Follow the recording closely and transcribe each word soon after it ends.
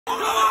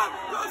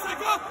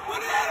For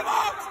the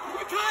Denmark!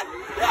 We can!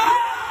 Yeah!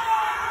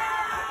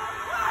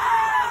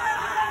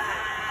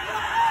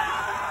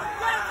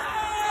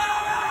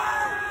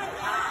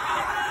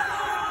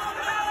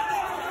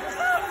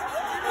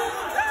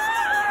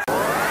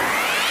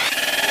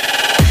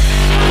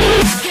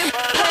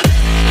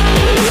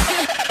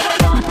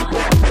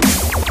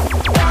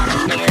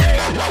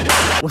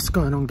 What's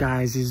going on,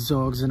 guys? It's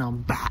Zogs and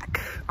I'm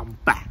back.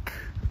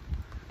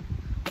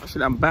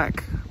 Actually, I'm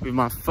back with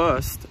my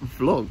first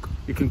vlog.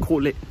 You can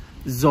call it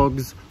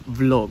Zogs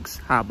Vlogs.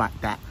 How about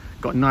that?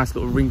 Got a nice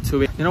little ring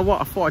to it. You know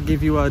what? I thought I'd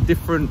give you a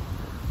different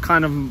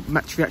kind of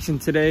match reaction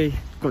today.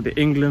 Got the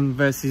England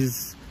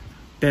versus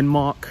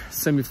Denmark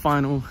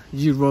semi-final.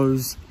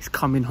 Euros is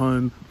coming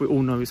home. We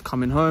all know it's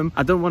coming home.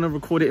 I don't want to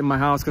record it in my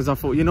house because I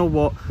thought, you know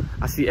what?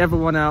 I see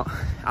everyone out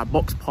at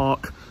Box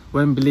Park,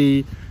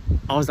 Wembley.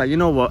 I was like, you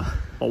know what?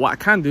 Well, what I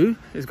can do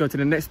is go to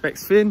the next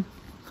best thing.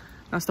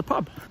 That's the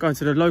pub. Going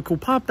to the local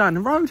pub down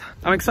the road.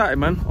 I'm excited,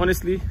 man.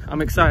 Honestly,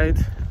 I'm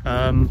excited.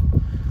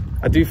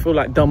 I do feel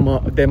like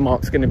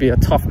Denmark's going to be a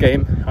tough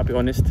game. I'll be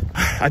honest.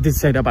 I did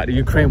say that about the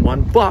Ukraine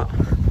one, but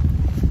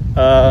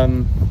I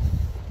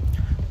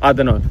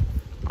don't know.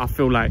 I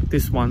feel like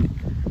this one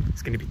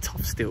is going to be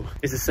tough still.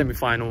 It's a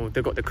semi-final.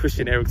 They've got the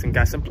Christian Eriksen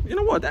guys. And you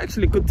know what? They're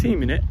actually a good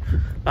team in it.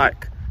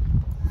 Like,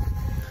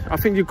 I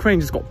think Ukraine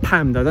just got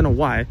pammed. I don't know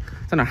why. I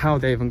don't know how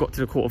they even got to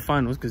the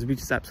quarterfinals because we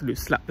just absolutely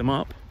slapped them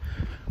up.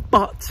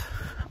 But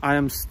I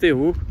am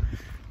still,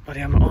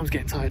 buddy, my arm's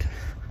getting tired.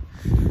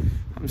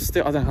 I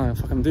don't know how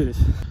the fuck I'm gonna do this.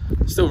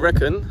 Still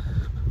reckon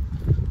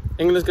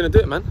England's gonna do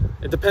it, man.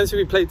 It depends who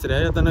we play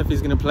today. I don't know if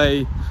he's gonna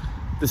play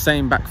the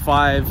same back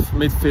five.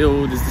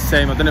 Midfield is the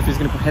same. I don't know if he's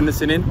gonna put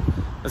Henderson in.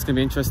 That's gonna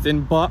be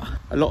interesting. But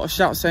a lot of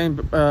shouts saying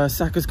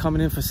Saka's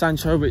coming in for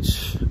Sancho,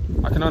 which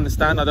I can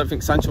understand. I don't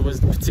think Sancho was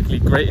particularly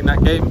great in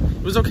that game.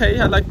 It was okay. He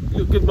had like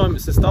good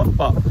moments and stuff,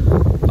 but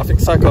I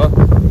think Saka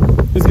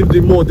is gonna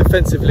do more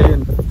defensively.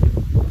 And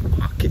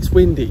fuck, it's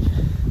windy.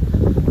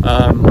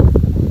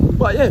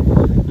 But yeah,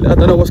 I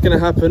don't know what's gonna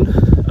happen.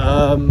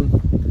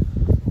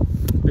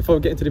 Before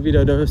we get into the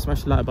video though,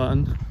 smash the like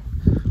button,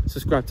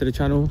 subscribe to the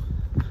channel,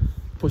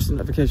 push the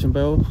notification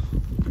bell,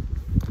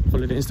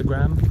 follow the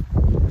Instagram,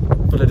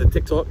 follow the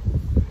TikTok,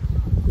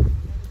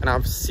 and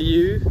I'll see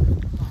you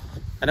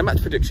at the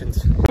match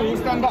predictions. We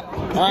stand up.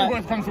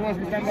 Right. Comes to us,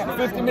 we stand up.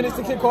 50 minutes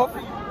to kick off.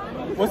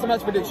 What's the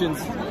match predictions?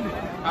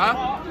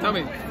 Huh? Tell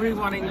me.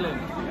 3-1 England.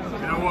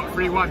 You know what?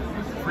 3-1.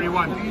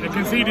 3-1. They're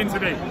conceding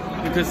today.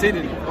 You're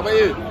conceding. What about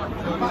you?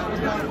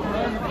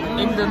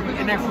 England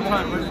in extra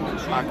time.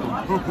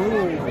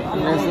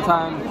 Extra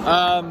time.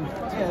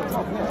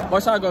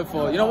 What should I go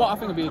for? You know what? I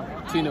think it'll be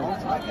 2-0.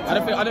 I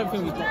don't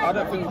think we concede. I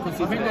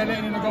think they're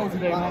letting in the goal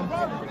today, man.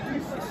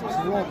 I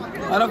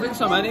don't think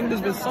so, man.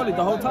 England's been solid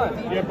the whole time.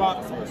 Yeah,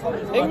 but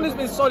England's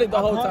been solid the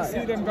whole time. I can't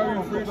see them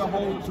going through the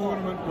whole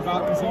tournament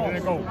without conceding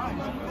a goal.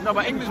 No,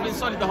 but England's been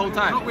solid the whole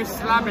time. Not with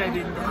Slamhead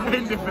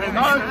in defence.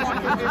 No, this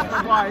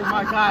guy is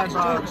my guy,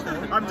 bro.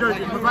 I'm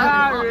joking. The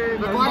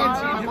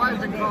Bayern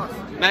been class.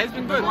 Nah, it's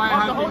been good.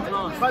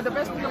 But the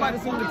best thing about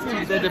this England team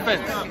is their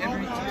defence. Do you know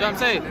what I'm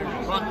saying?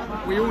 But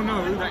we all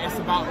know that it's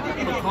about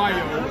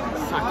Bukayo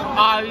Saka.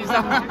 Ah, he's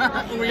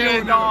we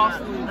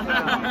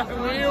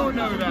all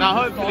know that. Now,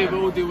 hopefully,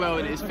 we'll all do well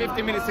in it. It's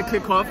 50 minutes to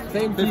kick off.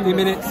 Same 50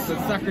 minutes. But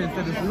Saka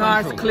instead of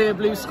Nice, Sancho. clear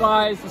blue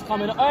skies. It's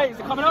coming. Hey, is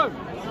it coming home?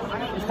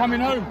 It's coming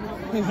home.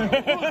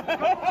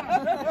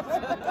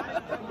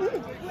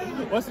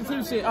 What's the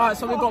team sheet? Alright,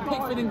 so we've got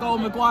Pickford in goal,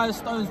 Maguire,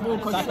 Stones,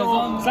 Walker,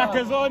 Shaw.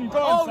 Saka's on. Go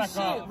on, Oh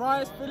Saka. shit,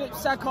 Rice,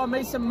 Phillips, Saka,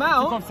 Mason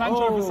Mount. We've got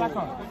Sancho for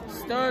Saka.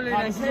 Sterling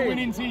and This is a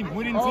winning team.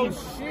 Winning team.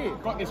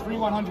 Shit. Got this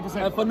 3-1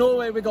 100%. For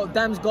Norway, we got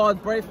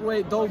Damsgaard,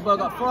 Braithwaite,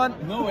 Dolberg up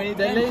front. Norway,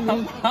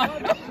 Delaney.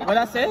 What did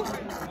I say?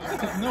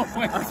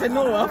 Norway. I said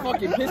Norway, I'm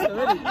fucking pissed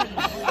already.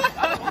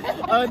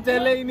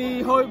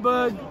 Delaney,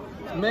 Højbjerg,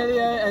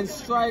 Melia and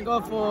Striker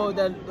for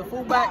the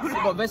fullbacks. We've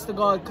got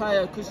Vestergaard,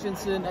 Kaya,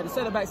 Christensen. At the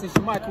centre backs is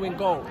Michael in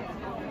goal.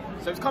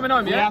 So it's coming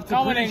home, yeah? We have to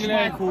Come on, prove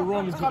England. Michael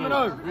wrong today. Coming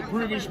home. We're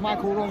proving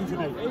Michael wrong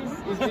today. He's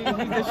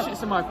the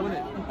shit's a Michael, isn't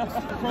it? No.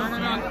 I'm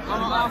an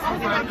Arsenal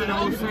fan and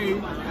I'll say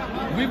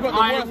We've got the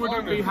I worst wouldn't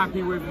owners. be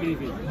happy with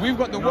leaving. We've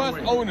got the worst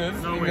way. owners.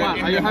 No way.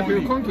 Why? Are you happy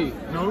with Conky?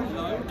 No.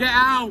 Get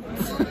out!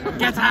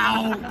 Get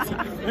out!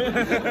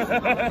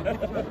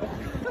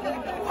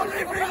 What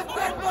if it's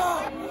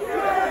Denmark?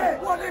 Yeah!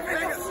 What if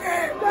it's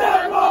shit?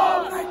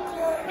 Denmark!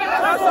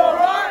 That's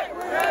alright!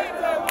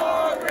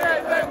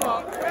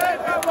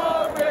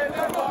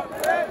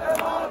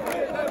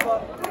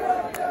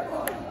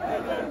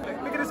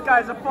 Look at this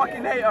guy's a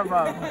fucking hater,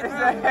 bro. He's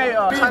a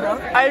hater.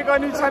 How you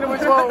got a new channel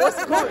as well?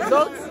 What's it called?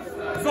 Zogs?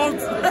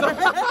 Zogs! I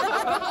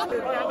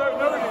don't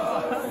know this.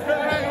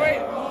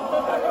 Wait.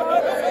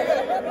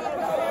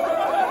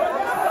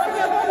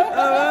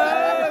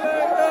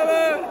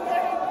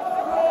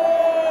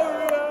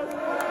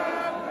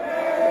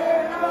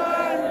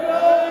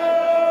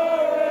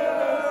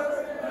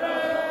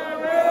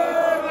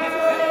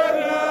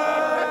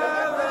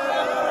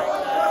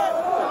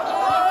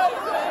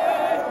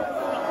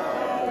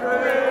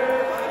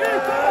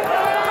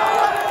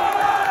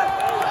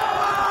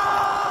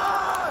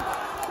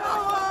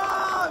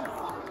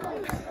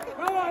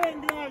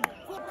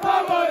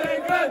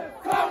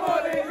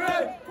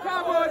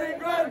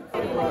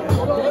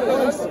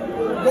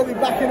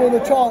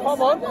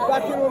 Come on.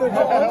 Back in all the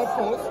jobs. Of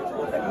course.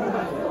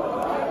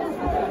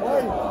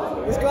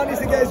 This guy needs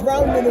to get his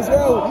round in as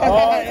well.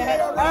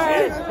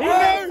 Hey, he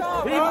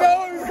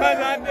knows, cause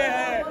I'm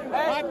there.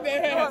 I'm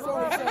there.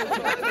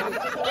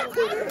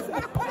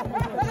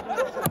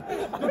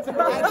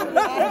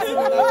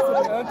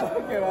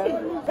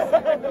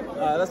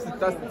 That's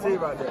the team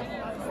right there.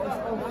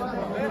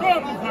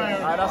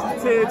 Alright, that's the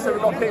team. So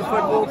we've got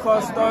Pickford,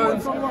 Walker,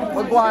 Stones,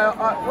 Maguire.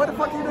 What the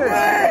fuck are you doing?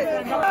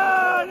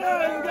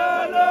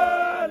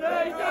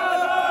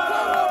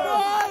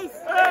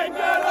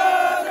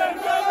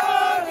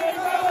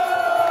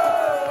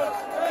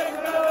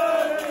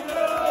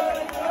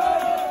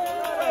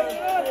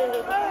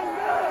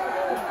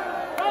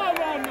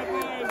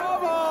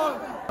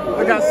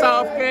 Look at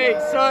Southgate,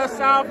 Sir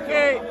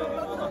Southgate.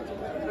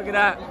 Look at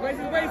that. Where's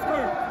his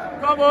waistcoat?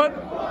 Come on.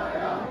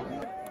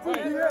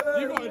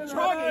 You got a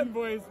charting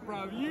voice,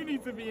 bro. You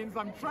need to be in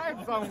some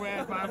tribe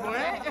somewhere, my boy.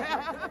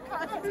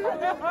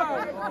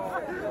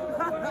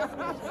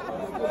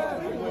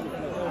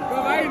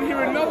 Bro, I ain't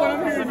hearing no one.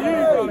 I'm hearing you,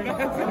 bro.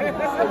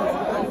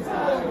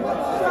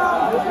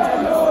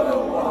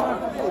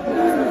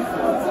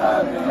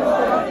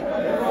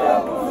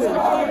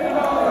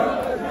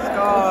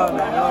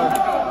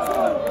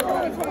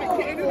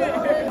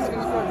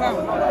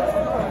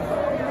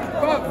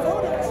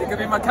 She could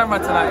be my camera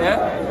tonight, yeah?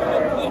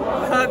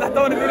 I don't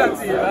want to do that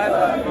to you, man.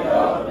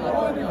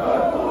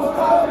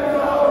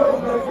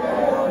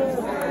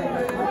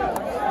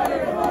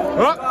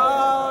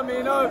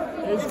 Coming home,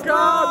 it's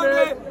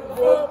coming.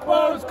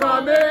 Football's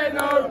coming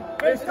home.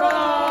 It's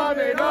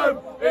coming home.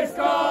 It's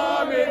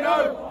coming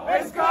home.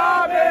 It's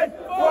coming.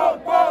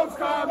 Football's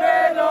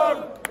coming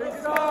home.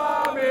 It's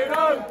coming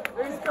home.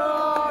 It's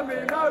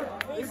coming home.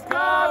 It's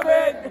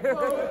coming.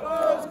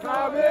 Football's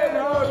coming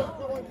home.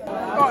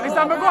 Oh, is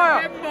that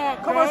Maguire?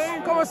 Come on,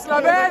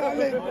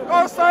 Slaven!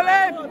 Go,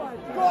 Sterling!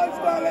 Go,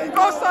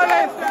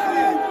 Sterling!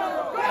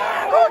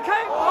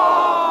 Okay!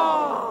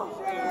 Oh!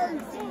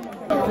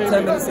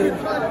 10 minutes in.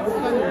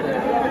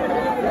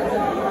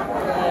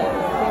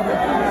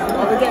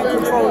 We're getting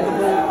control of the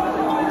ball.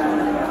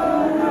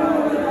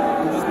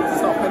 We just need to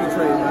start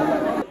penetrating, man.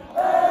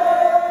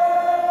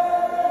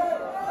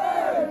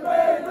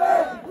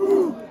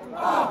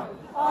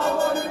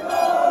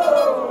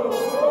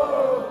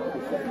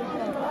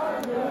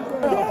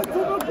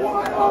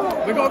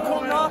 We got a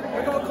corner,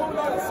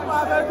 this is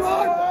what happened.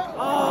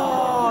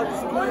 Oh, this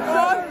is what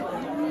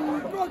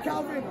happened. Come on,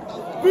 Calvin.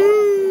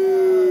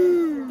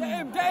 Boom!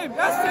 Get him,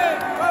 that's it.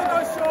 Well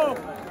done, Shaw.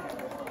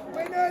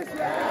 Winners,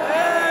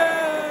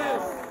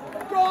 yes!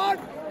 Go on.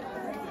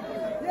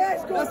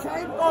 Yes, go on,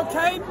 Kane. Go on,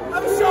 Kane.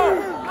 Have a shot.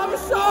 Go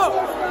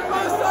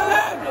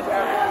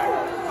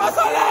on,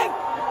 Solid.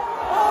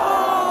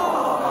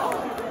 Oh!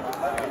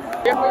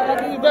 You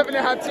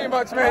definitely had too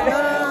much, mate.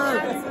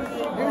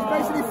 It was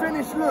basically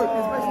finished, look.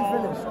 It's basically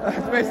finished.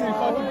 It's basically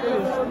fucking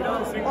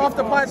finished.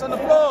 After pints on the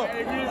floor.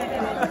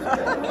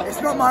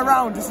 It's not my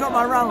round, it's not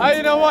my round. Oh,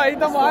 you know what? He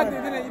done what I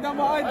did, didn't it? You done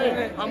what I did,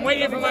 innit? I'm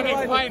waiting for my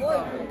next pint.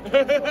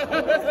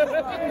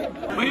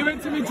 When you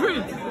went to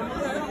Madrid?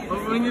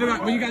 When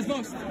you guys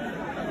lost?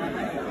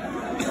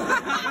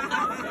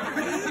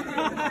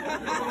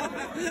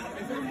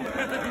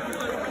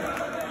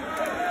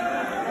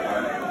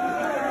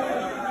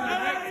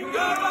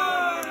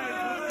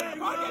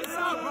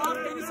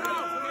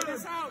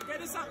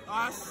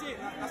 Ah, shit,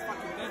 that's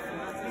fucking dead.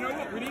 You know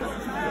what, we need...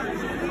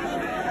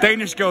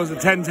 Danish girls are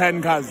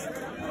 10-10, cuz.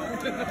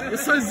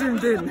 It's so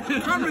zoomed in.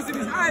 Camera's in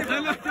his eye,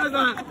 man.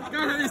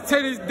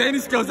 These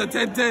Danish girls are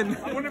 10-10.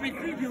 I want to be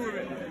creepy with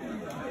it.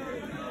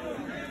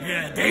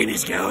 Yeah,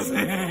 Danish girls.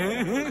 I'm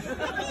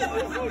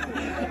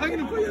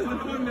gonna put you on the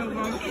thumbnail,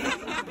 bro.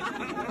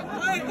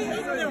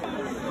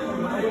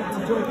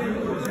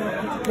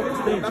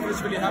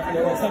 Nothing's really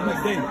happening. Republic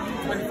Day.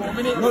 24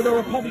 minutes. No, the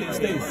Republic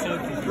Day.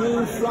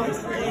 All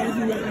flights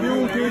everywhere.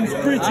 Buildings,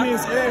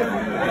 bridges,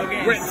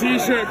 everywhere. Wet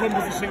t-shirt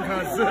competition,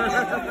 cuz. I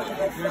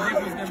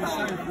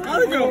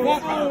don't go.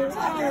 What?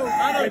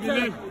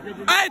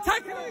 Hey,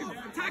 tackle him!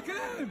 Tackle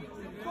him!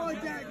 Go on,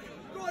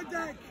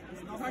 Deck.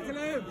 Tackle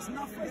him! It's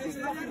nothing. It's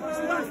nothing.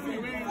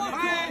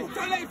 Hey,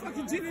 don't let it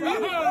fucking jiggle you!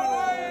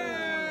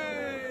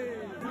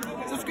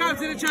 Subscribe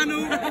to the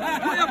channel,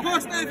 put your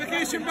post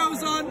notification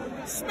bells on,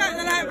 smack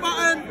the like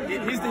button.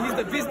 He's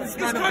the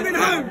businessman. He's coming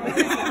home.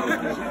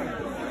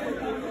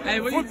 Hey,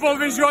 Football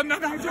vision, no, I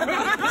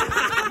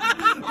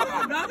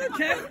don't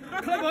care.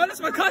 Come on,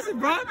 that's my cousin,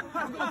 bro. I've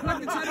got to plug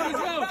the channel as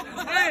well.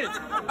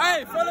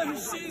 Hey, follow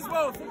his shit as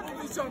well. Football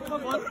vision,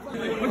 come on.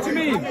 what do you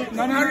mean?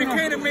 No. Harry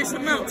Kane and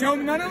Mason Mount. Tell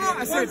me, no.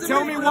 I said,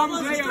 tell me one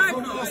player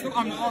from Arsenal.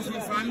 I'm an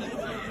Arsenal fan.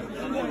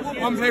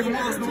 One player from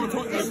Arsenal or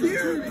Tottenham.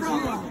 You,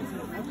 bro.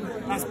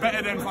 That's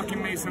better than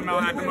fucking Mason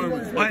Mount at the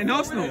moment. Right, in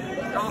Arsenal?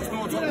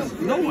 Arsenal or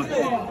Tottenham. No one.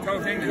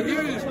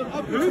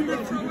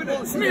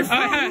 Smith.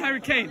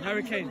 Harry Kane.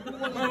 Oh,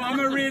 I'm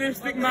a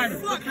realistic man.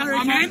 Fuck Harry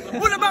Kane.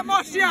 What about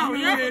Martial, I'm a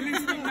yeah?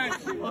 realistic man.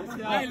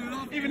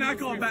 Even I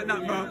can't back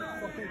that, bro.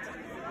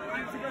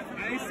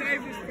 I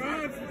saved his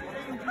bro.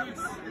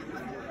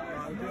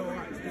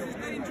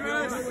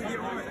 dangerous.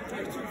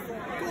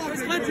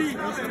 It's Reggie.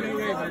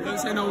 Don't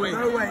say no way. No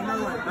way, no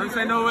way. Don't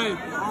say no way.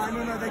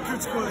 No, they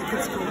could score, they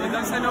could score.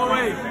 Don't say no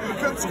way. They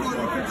could score,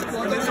 they could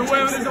score. There's a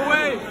way, there's a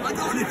way. I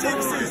don't want to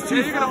jinx this. Yeah,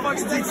 you're gonna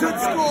fucking They jinx could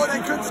it. score,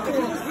 they could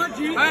score.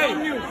 Hey!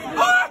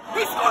 Oh,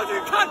 he scored,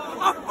 you cunt!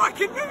 I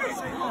fucking knew it!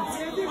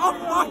 I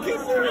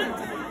fucking knew it!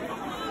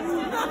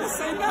 Never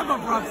say never,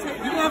 bruv.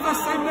 Never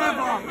say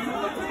never.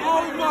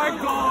 Oh my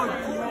god.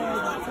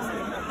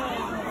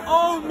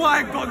 Oh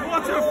my god,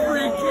 what a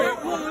free kick.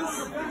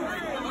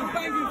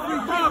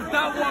 Bruv,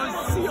 that was...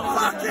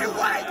 Fucking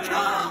wake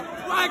up!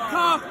 Wake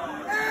up!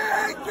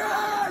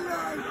 England!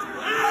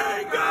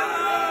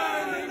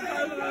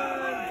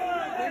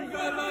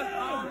 England!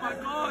 Oh my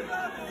god.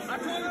 I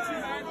told you,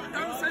 man.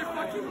 Don't say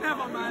fucking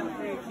never, man.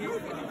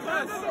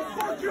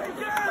 Fuck you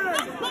again!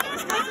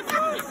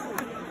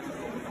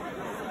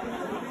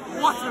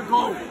 What a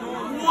goal!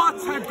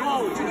 What a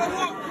goal! You know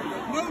what?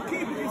 No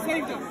keeper can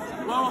save them.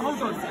 Well,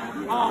 hold on.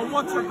 Oh,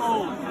 what a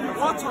goal!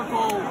 What a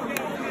goal!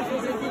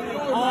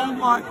 Oh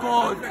my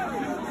god!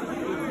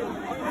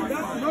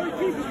 No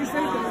keeper can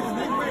save them.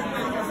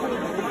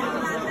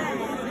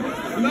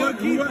 No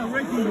keeper!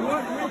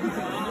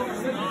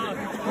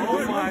 Oh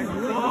my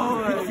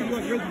god!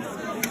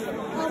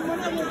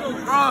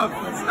 Bruv,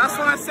 that's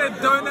why I said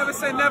don't ever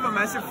say never,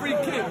 man. It's a free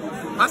kick.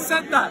 I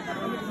said that.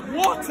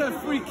 What a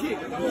free kick!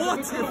 What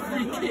a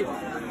free kick!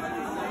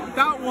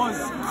 That was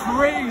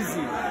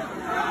crazy!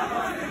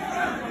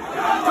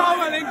 Come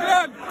on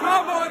England!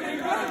 Come on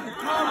England!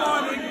 Come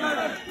on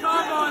England!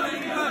 Come on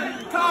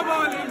England! Come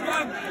on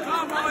England!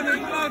 Come on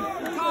England!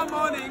 Come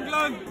on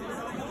England!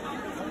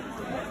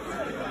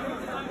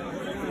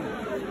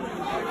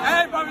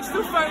 Hey, bro, it's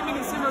still 30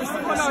 minutes in, we're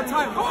still running out of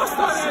time. Go on,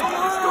 Sterling!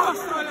 Go on,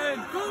 Sterling!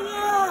 Go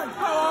on!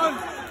 Go on!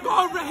 Go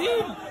on,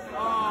 Raheem!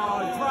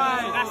 Oh,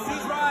 dry. That's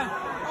it, dry.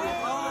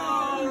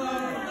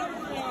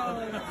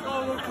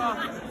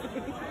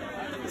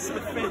 It's so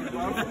fake,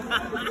 bro.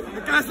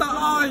 The guy's like,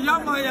 oh,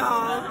 yumma,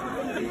 y'all.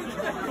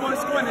 Go on,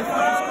 score in it.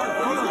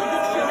 Hold on.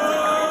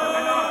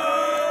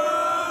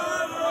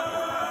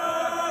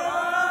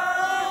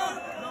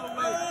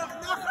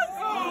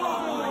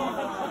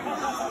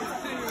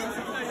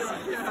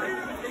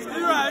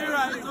 You're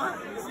right.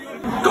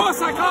 Go on,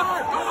 Saka.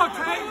 Go on,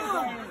 Kane.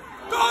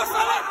 Go on,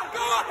 Salah.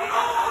 Go on.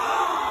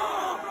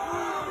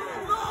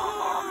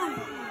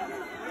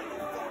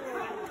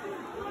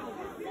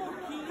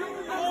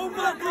 Oh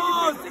my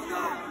god!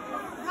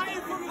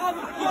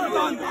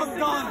 I'm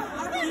done.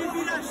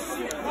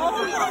 Oh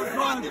my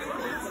god!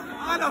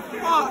 How the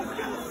fuck?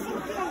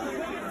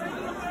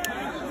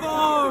 No!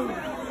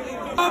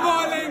 Come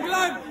on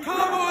England!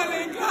 Come on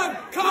England!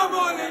 Come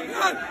on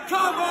England!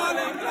 Come on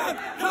England!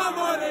 Come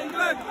on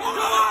England! Go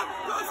on!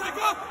 Go on,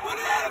 Saka! Put it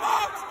in the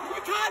box! We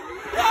can!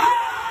 Yeah!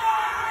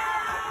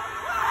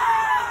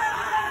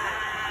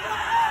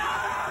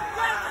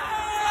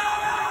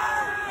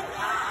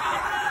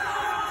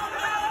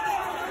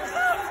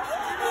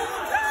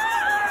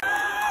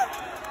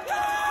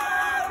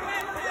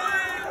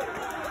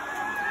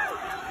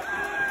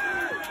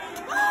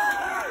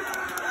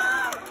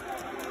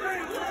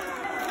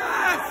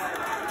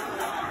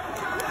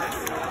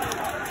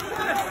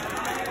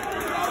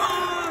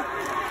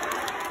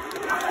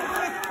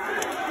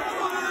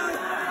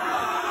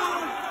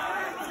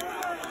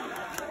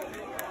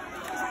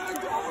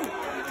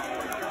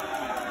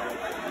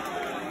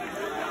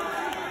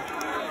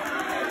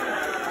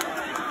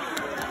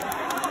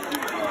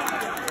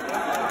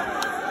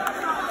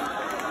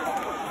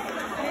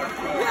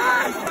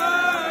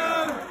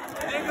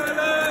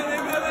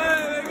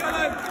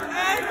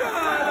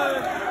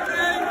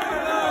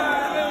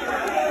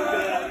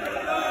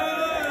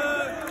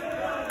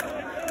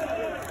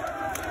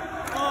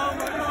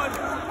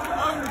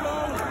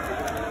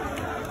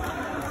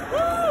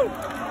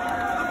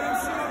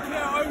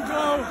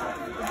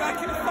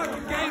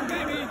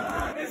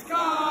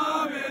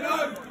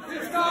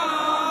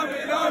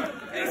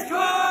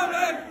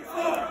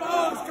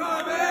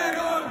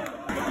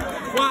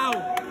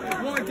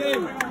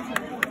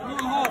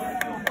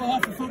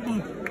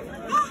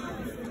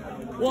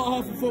 What a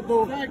half of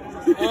football.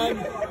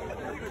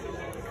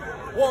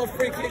 What a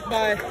free kick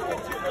by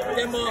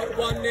Denmark,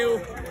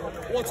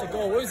 1-0. What a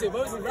goal. What was it?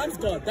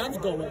 Ramsgaard?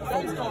 Damsgaard?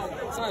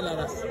 Something like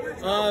that.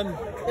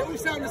 They all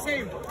sound the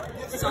same.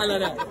 Something like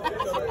that.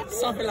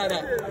 Something like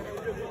that.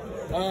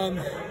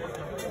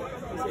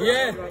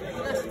 Yeah.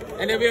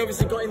 And then we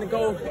obviously got in the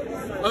goal.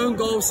 Own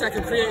goal,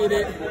 Saka created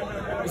it.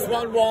 It's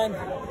 1-1.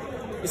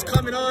 It's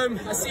coming home.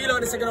 I'll see you lot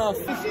in the second half.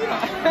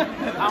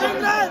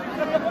 England!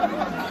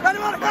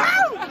 Anyone go?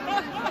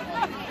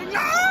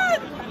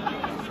 England!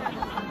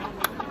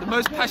 The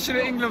most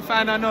passionate England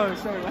fan I know.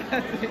 Sorry,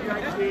 man.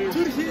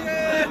 Turkey!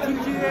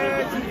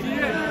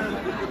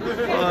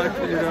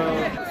 Fucking hell.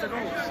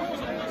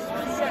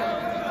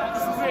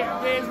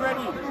 Beer's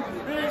ready.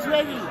 Beer's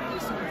ready.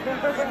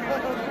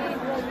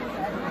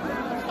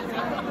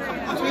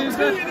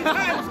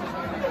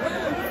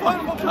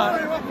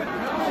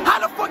 How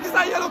the fuck is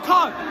that yellow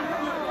card?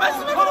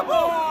 Messi with the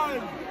ball!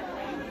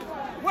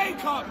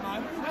 wake up,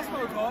 man. Let's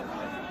wake up.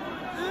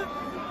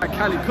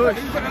 Cali Kush.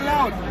 Who's got the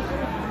loud?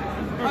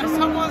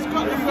 Someone's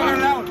got the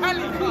loud.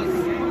 Cali Kush.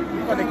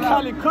 Got the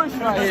Cali Kush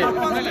right here.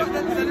 Someone's got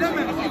the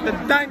lemon. The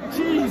dank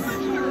cheese.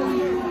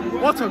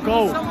 What a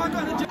goal. Someone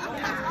got the...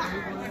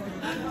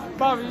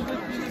 Bruv, you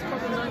just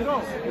got his own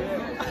goal.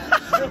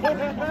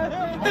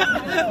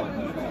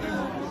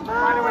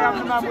 Anyway, I'm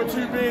the man with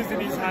 2 beers in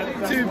his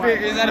hand. Two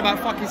beers. He's had about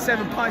fucking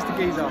 7 pints to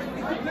geezer.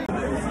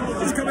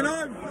 He's coming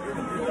home.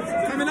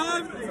 Coming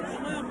home.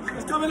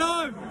 He's coming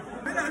home.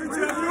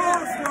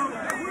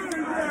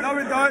 No,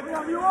 we don't.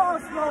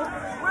 United.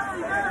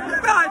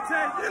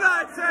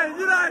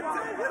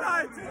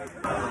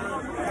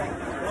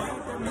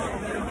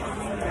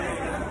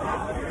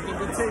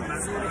 Good team,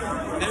 man.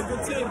 They're a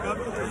good team, bro.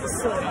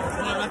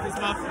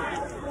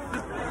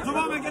 Come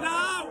on, man, get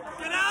out!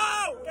 Get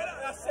out! Get out!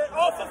 That's it.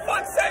 Oh, for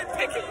fuck's sake,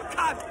 pick it, you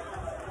cunt!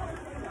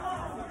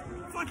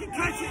 Fucking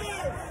catch it!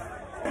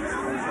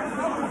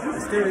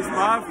 Let's do this,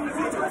 bruv.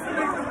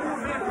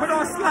 Put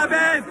on slab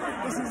in!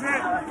 This is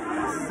it.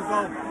 This is the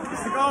goal. This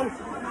is the goal.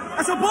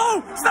 That's a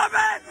ball! Slab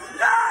in!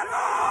 Yeah!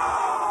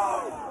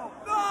 No!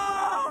 No!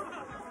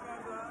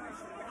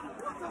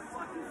 What a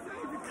fucking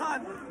save, you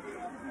cunt!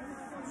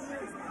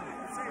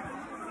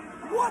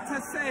 What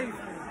a save!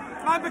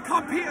 I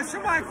become Peter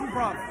Schmeichel,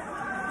 bruv.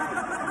 Yeah.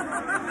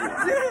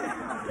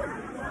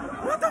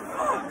 What the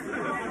fuck?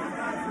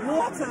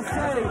 What a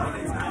save!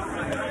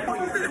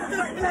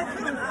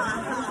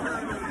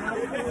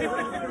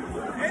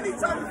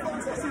 Anytime you come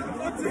to us,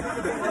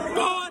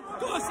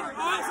 go on, sir.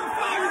 Alright, so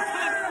far you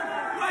can.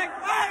 Like,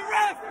 hey,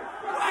 ref!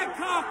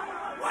 Wanker!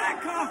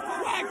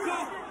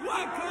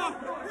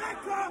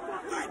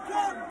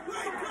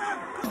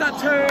 Is that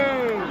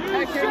 2?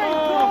 Take him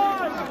off!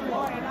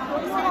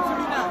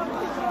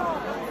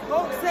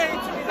 Don't say it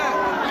to me now.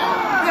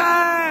 Yeah!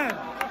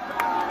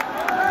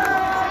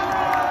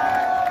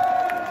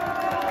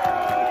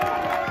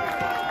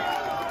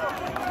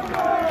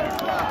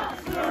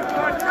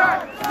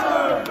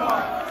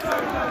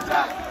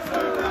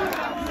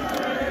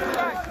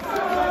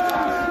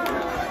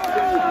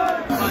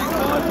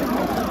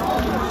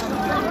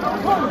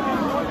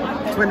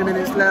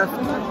 Minutes left. I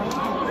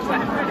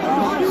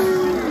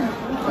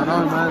don't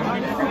know, man.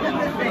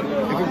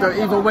 It can go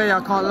either way,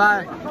 I can't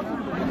lie. It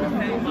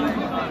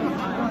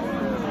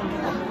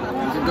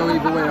can go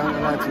either way, I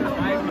can't lie to you.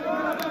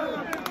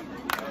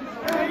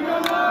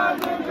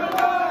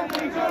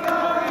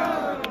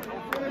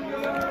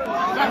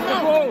 That's the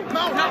ball.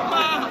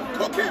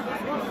 Cook him.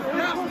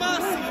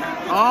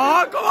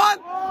 Oh, come on!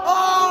 Oh!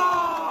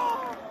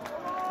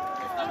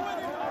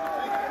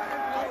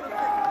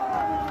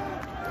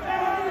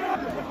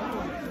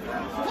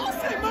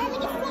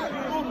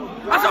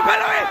 That's a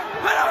penalty!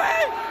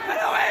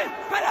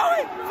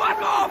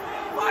 Fuck off!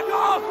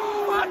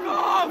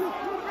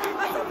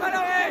 That's a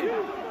penalty!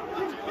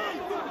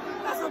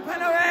 That's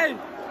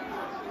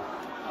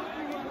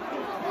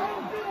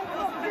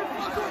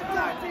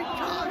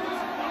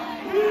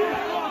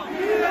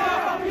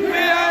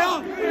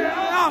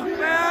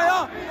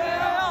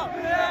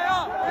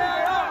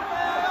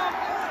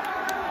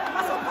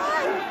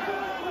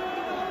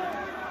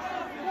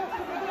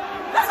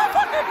a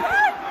fucking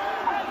pen!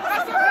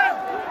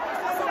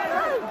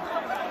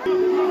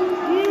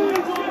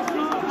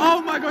 Oh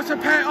my gosh, a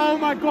pen! Oh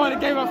my god, it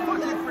gave a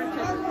fucking free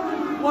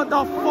kick. What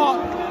the fuck?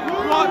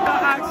 What the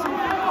actual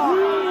fuck?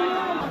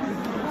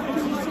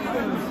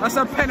 That's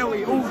a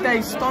penalty all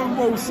day,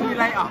 Stonewall, see you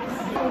later.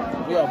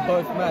 We are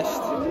both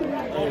mashed.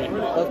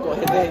 Both got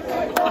headache.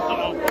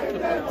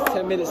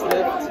 10 minutes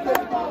left.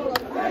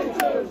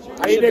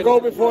 I need to go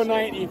before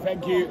 90,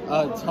 thank you.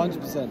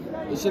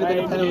 100%. It should have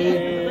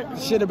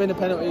been a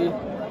penalty.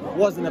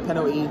 Wasn't a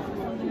penalty.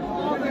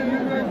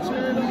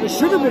 It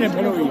should have been a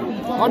penalty.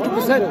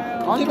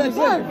 100%.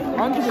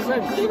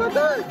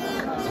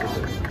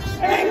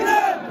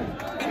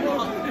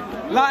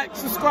 100%. Like,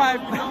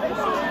 subscribe.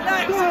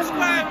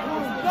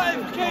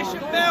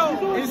 Notification bell.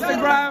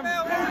 Instagram.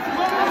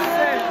 That's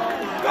it.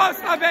 Go,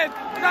 stop it.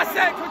 That's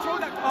it. Control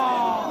that.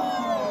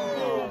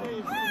 Oh.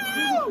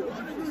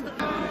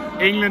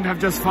 England have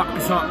just fucked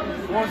us up.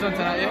 What was on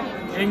tonight,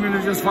 yeah? England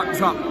have just fucked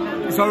us up.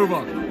 It's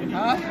over.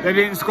 Huh? They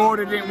didn't score,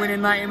 they didn't win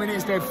in 90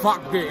 minutes, they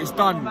fucked it, it's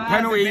done.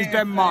 Penalties,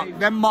 Denmark.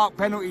 Denmark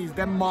penalties.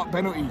 You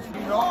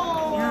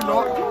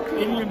lot,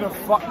 England have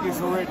fucked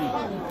this already.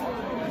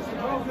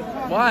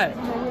 Why?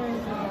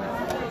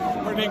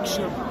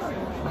 Prediction.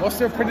 What's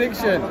your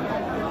prediction?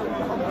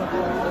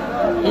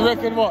 You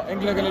reckon what?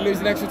 England are going to lose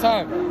in extra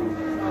time?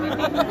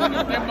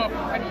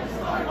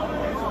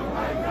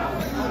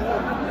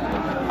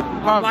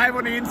 I'm live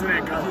on the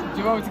internet, guys.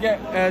 Do you want me to get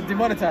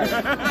demonetized?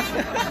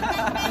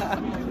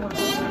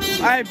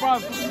 Hey,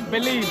 bruv,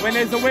 believe, when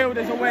there's a will,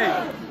 there's a way.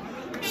 Yeah,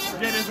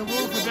 there's a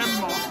will for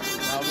Denmark.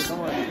 No, but come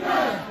on.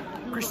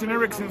 Christian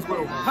Eriksen's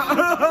will.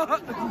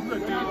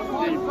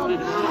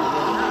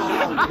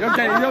 You're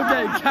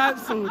getting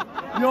cancelled.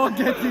 You're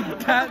getting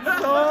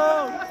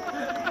cancelled.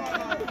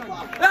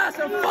 That's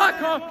a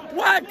fucker,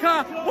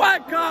 wanker.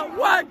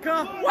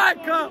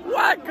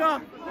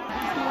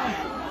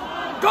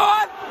 Go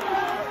on!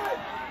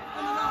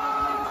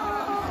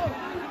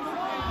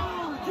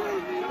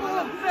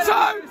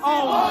 Shoot!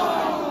 Oh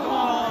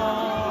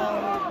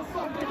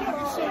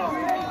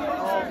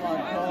my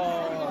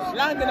god!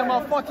 Landing in my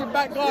fucking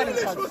back garden.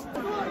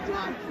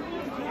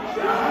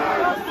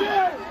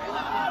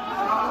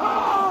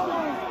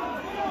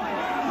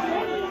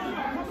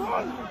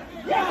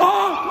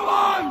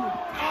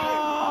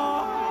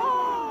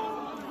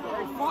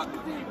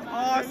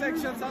 Oh, it's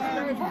extra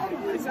time.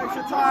 It's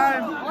extra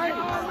time. Oh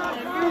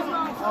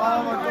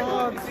my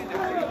god.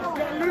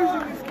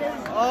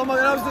 Oh my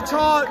god, that was the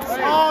chance.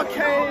 Oh,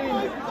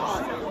 Kane.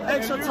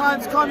 Extra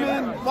time's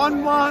coming.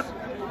 1-1.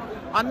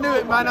 I knew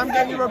it, man. I'm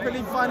getting Europa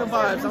League final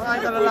vibes. I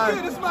ain't gonna lie.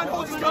 This man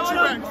holds his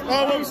country.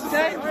 Oh, what was you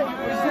saying? What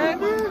was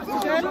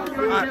you saying?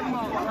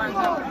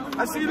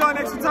 I see you lot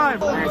in extra time. I'm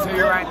going to tell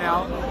you right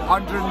now,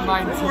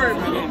 119th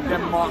minute,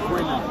 Denmark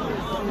winner.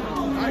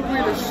 I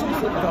agree with shit.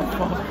 What the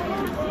fuck?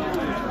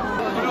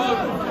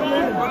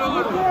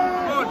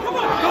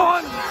 Go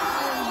on!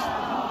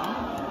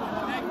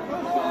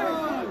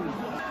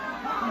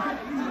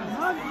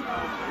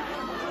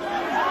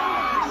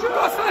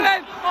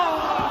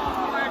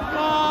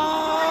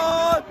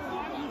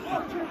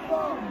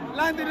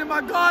 Landed in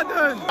my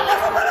garden!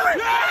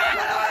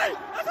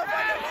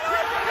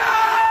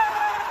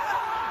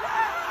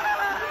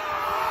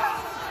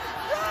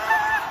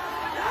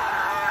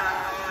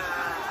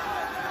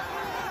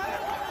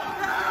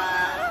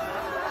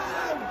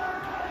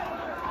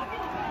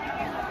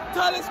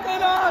 Charlie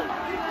Spinner!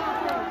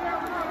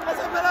 That's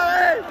a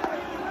penalty!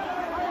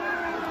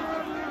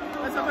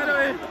 That's a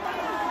penalty!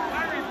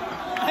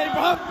 Hey,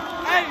 bro!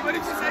 Hey, what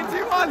did you say?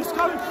 2-1 is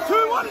coming!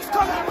 2-1 is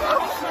coming, bro!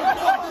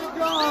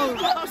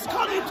 That's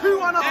coming!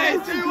 2-1 up! Hey,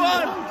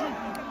 2-1!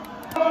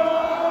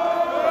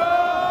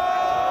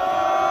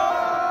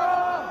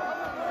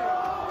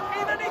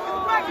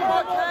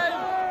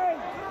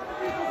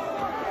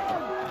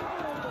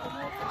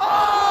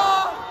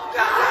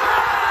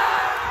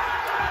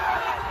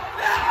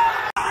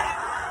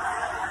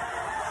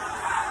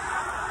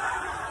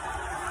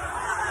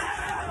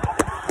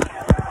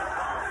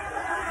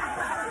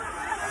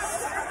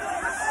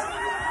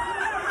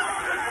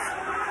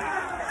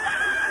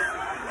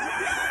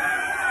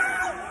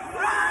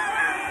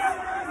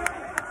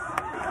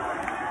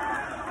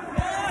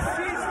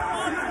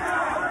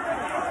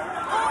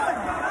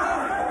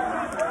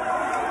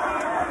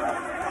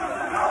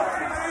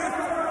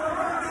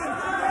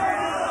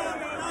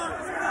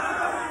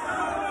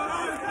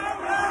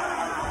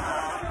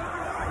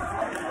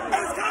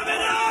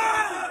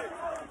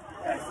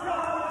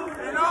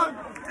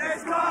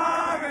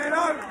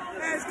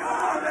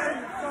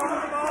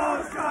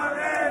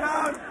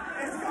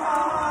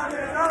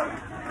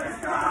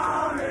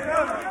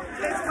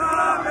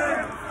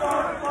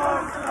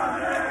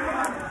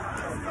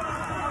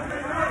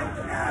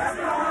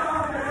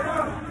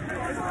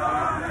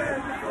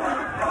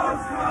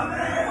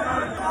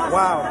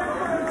 Wow.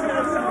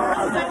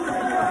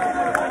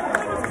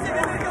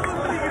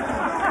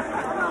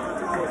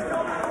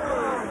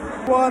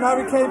 One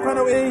Harry Kane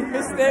penalty,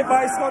 missed it,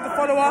 but he scored the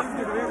follow-up.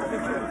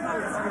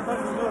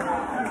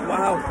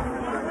 Wow.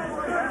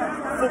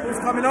 Football's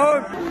coming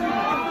on.